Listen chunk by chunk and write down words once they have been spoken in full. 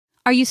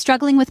Are you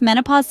struggling with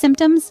menopause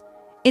symptoms?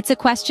 It's a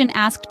question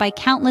asked by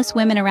countless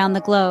women around the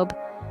globe.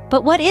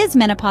 But what is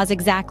menopause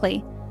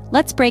exactly?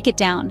 Let's break it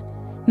down.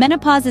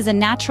 Menopause is a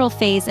natural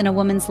phase in a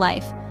woman's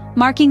life,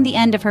 marking the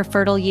end of her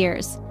fertile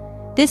years.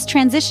 This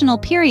transitional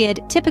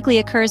period typically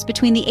occurs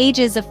between the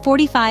ages of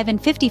 45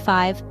 and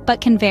 55, but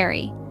can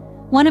vary.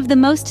 One of the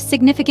most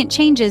significant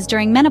changes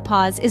during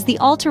menopause is the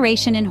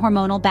alteration in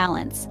hormonal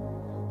balance.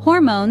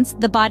 Hormones,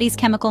 the body's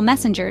chemical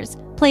messengers,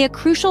 play a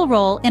crucial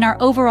role in our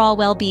overall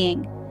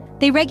well-being.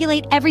 They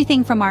regulate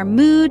everything from our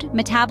mood,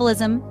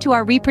 metabolism, to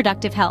our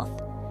reproductive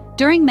health.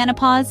 During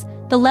menopause,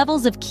 the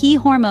levels of key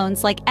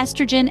hormones like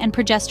estrogen and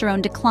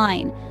progesterone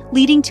decline,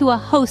 leading to a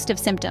host of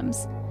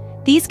symptoms.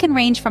 These can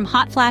range from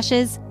hot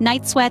flashes,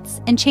 night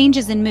sweats, and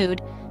changes in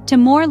mood, to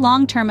more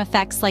long-term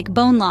effects like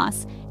bone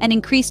loss and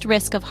increased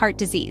risk of heart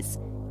disease.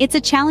 It's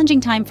a challenging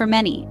time for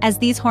many, as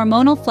these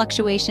hormonal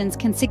fluctuations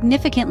can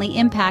significantly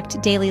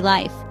impact daily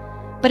life.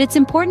 But it's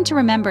important to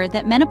remember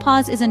that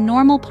menopause is a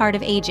normal part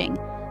of aging,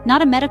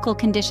 not a medical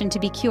condition to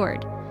be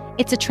cured.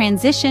 It's a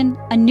transition,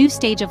 a new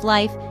stage of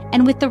life,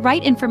 and with the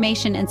right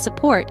information and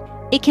support,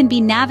 it can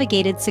be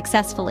navigated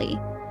successfully.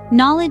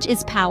 Knowledge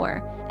is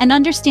power, and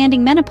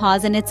understanding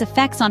menopause and its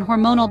effects on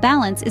hormonal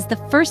balance is the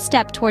first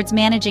step towards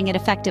managing it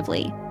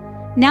effectively.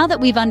 Now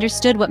that we've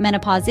understood what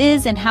menopause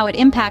is and how it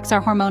impacts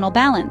our hormonal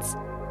balance,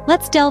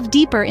 let's delve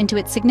deeper into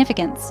its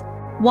significance.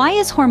 Why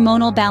is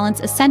hormonal balance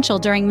essential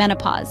during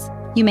menopause,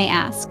 you may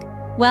ask?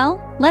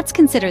 Well, let's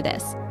consider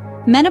this.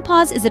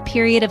 Menopause is a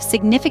period of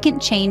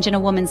significant change in a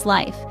woman's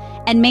life,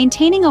 and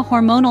maintaining a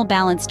hormonal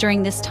balance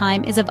during this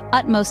time is of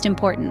utmost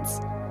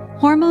importance.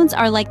 Hormones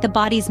are like the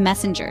body's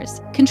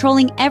messengers,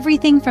 controlling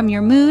everything from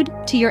your mood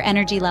to your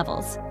energy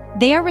levels.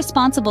 They are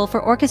responsible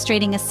for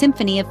orchestrating a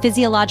symphony of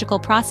physiological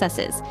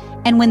processes,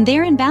 and when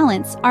they're in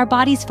balance, our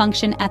bodies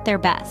function at their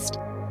best.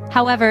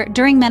 However,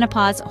 during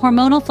menopause,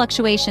 hormonal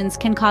fluctuations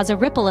can cause a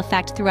ripple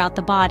effect throughout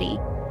the body.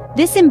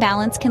 This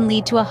imbalance can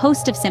lead to a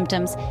host of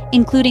symptoms,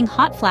 including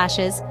hot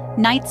flashes,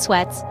 night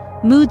sweats,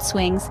 mood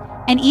swings,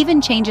 and even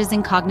changes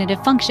in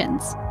cognitive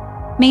functions.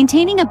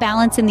 Maintaining a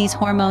balance in these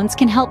hormones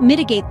can help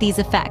mitigate these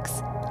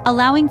effects,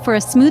 allowing for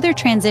a smoother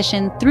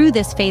transition through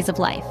this phase of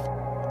life.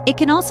 It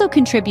can also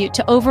contribute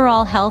to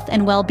overall health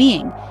and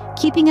well-being,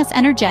 keeping us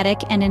energetic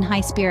and in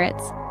high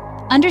spirits.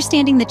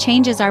 Understanding the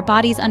changes our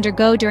bodies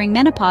undergo during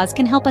menopause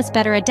can help us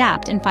better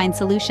adapt and find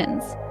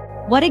solutions.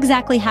 What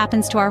exactly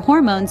happens to our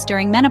hormones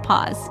during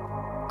menopause?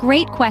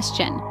 Great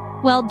question.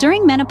 Well,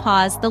 during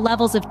menopause, the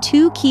levels of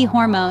two key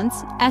hormones,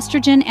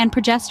 estrogen and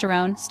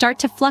progesterone, start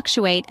to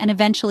fluctuate and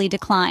eventually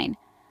decline.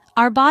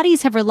 Our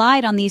bodies have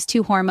relied on these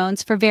two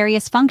hormones for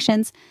various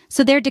functions,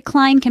 so their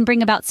decline can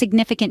bring about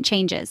significant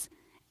changes.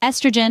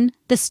 Estrogen,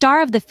 the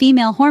star of the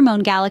female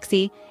hormone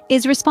galaxy,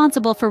 is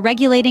responsible for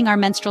regulating our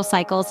menstrual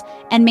cycles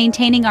and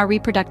maintaining our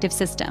reproductive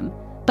system.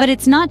 But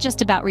it's not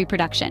just about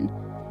reproduction.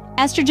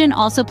 Estrogen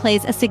also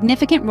plays a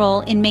significant role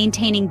in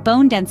maintaining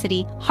bone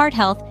density, heart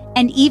health,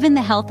 and even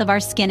the health of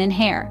our skin and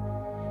hair.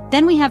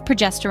 Then we have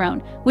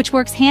progesterone, which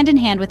works hand in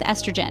hand with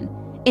estrogen.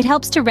 It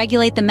helps to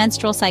regulate the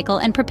menstrual cycle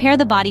and prepare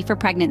the body for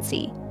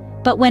pregnancy.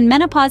 But when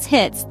menopause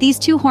hits, these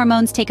two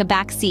hormones take a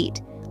back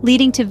seat,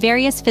 leading to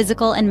various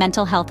physical and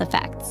mental health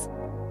effects.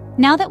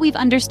 Now that we've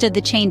understood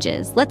the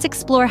changes, let's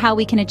explore how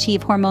we can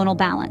achieve hormonal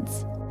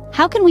balance.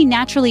 How can we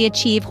naturally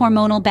achieve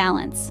hormonal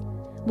balance?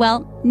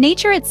 Well,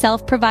 nature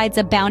itself provides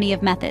a bounty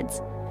of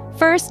methods.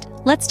 First,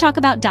 let's talk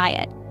about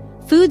diet.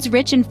 Foods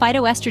rich in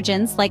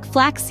phytoestrogens like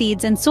flax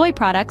seeds and soy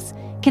products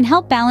can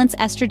help balance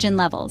estrogen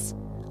levels.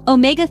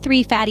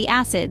 Omega-3 fatty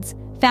acids,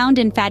 found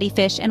in fatty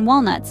fish and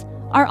walnuts,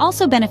 are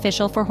also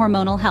beneficial for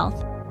hormonal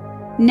health.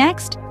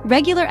 Next,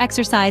 regular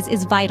exercise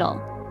is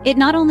vital. It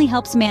not only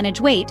helps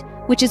manage weight,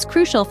 which is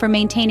crucial for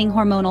maintaining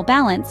hormonal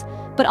balance,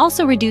 but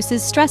also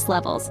reduces stress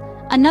levels,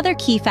 another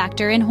key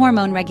factor in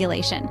hormone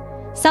regulation.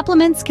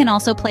 Supplements can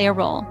also play a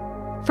role.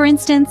 For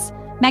instance,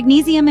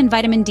 magnesium and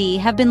vitamin D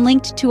have been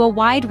linked to a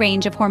wide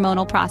range of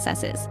hormonal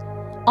processes.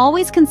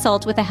 Always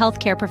consult with a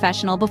healthcare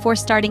professional before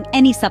starting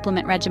any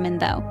supplement regimen,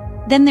 though.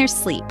 Then there's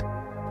sleep.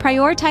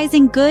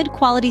 Prioritizing good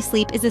quality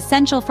sleep is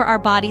essential for our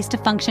bodies to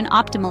function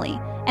optimally,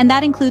 and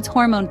that includes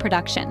hormone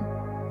production.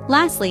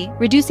 Lastly,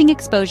 reducing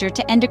exposure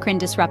to endocrine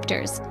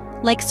disruptors,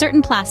 like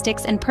certain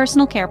plastics and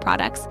personal care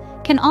products,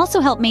 can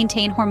also help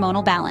maintain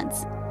hormonal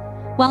balance.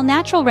 While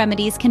natural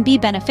remedies can be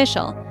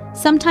beneficial,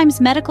 sometimes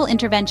medical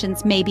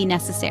interventions may be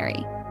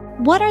necessary.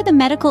 What are the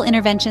medical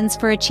interventions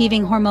for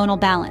achieving hormonal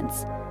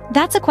balance?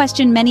 That's a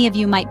question many of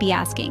you might be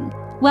asking.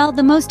 Well,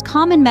 the most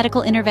common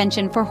medical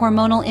intervention for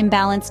hormonal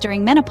imbalance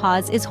during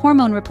menopause is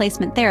hormone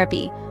replacement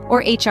therapy,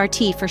 or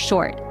HRT for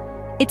short.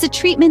 It's a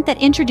treatment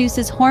that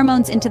introduces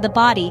hormones into the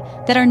body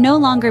that are no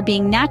longer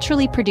being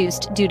naturally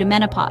produced due to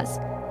menopause.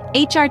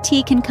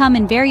 HRT can come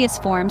in various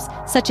forms,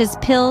 such as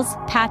pills,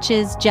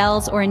 patches,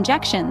 gels, or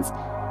injections,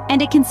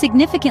 and it can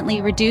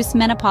significantly reduce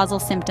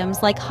menopausal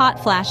symptoms like hot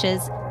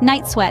flashes,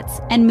 night sweats,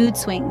 and mood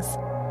swings.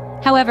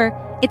 However,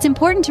 it's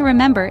important to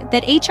remember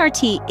that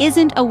HRT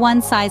isn't a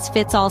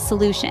one-size-fits-all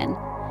solution.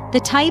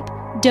 The type,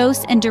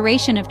 dose, and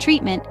duration of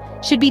treatment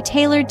should be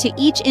tailored to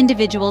each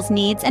individual's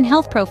needs and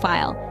health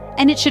profile,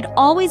 and it should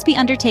always be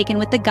undertaken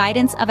with the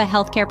guidance of a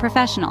healthcare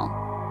professional.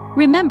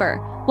 Remember,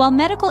 while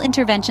medical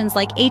interventions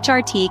like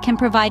HRT can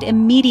provide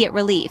immediate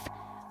relief,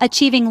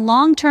 achieving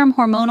long-term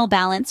hormonal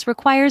balance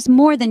requires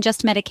more than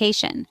just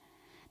medication.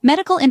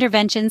 Medical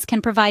interventions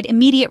can provide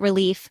immediate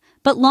relief,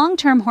 but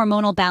long-term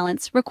hormonal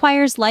balance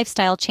requires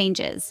lifestyle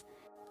changes.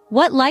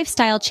 What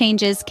lifestyle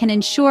changes can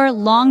ensure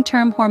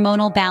long-term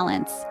hormonal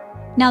balance?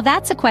 Now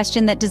that's a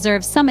question that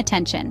deserves some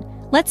attention.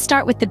 Let's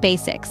start with the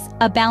basics: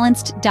 a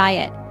balanced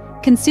diet.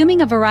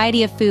 Consuming a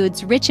variety of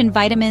foods rich in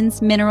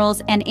vitamins,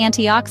 minerals, and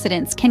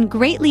antioxidants can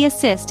greatly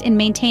assist in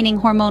maintaining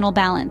hormonal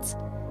balance.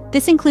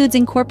 This includes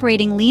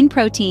incorporating lean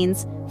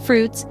proteins,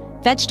 fruits,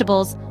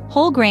 vegetables,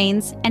 whole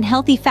grains, and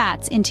healthy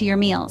fats into your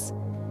meals.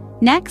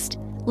 Next,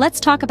 let's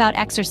talk about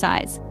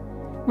exercise.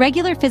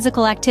 Regular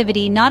physical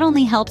activity not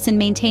only helps in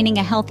maintaining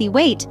a healthy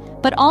weight,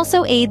 but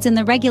also aids in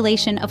the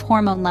regulation of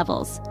hormone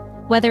levels.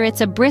 Whether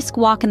it's a brisk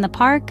walk in the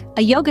park,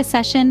 a yoga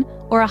session,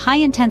 or a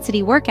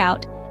high-intensity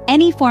workout,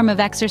 any form of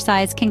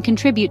exercise can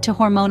contribute to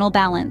hormonal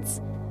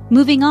balance.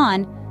 Moving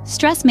on,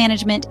 stress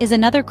management is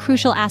another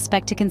crucial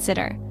aspect to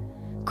consider.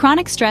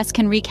 Chronic stress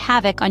can wreak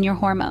havoc on your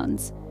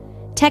hormones.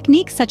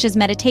 Techniques such as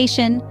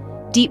meditation,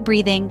 deep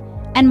breathing,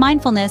 and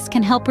mindfulness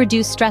can help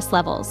reduce stress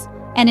levels,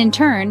 and in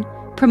turn,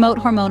 promote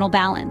hormonal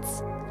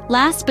balance.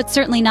 Last but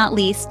certainly not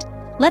least,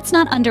 let's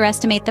not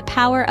underestimate the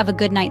power of a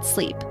good night's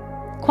sleep.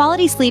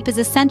 Quality sleep is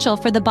essential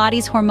for the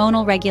body's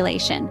hormonal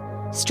regulation.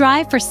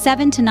 Strive for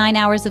 7 to 9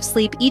 hours of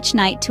sleep each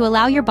night to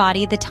allow your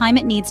body the time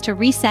it needs to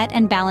reset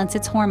and balance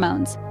its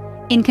hormones.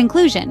 In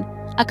conclusion,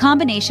 a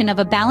combination of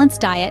a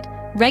balanced diet,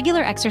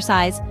 regular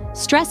exercise,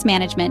 stress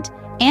management,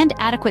 and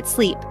adequate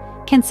sleep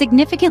can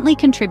significantly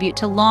contribute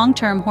to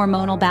long-term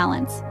hormonal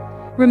balance.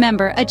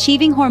 Remember,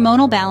 achieving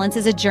hormonal balance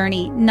is a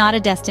journey, not a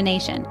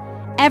destination.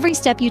 Every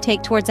step you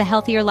take towards a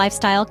healthier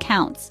lifestyle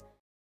counts.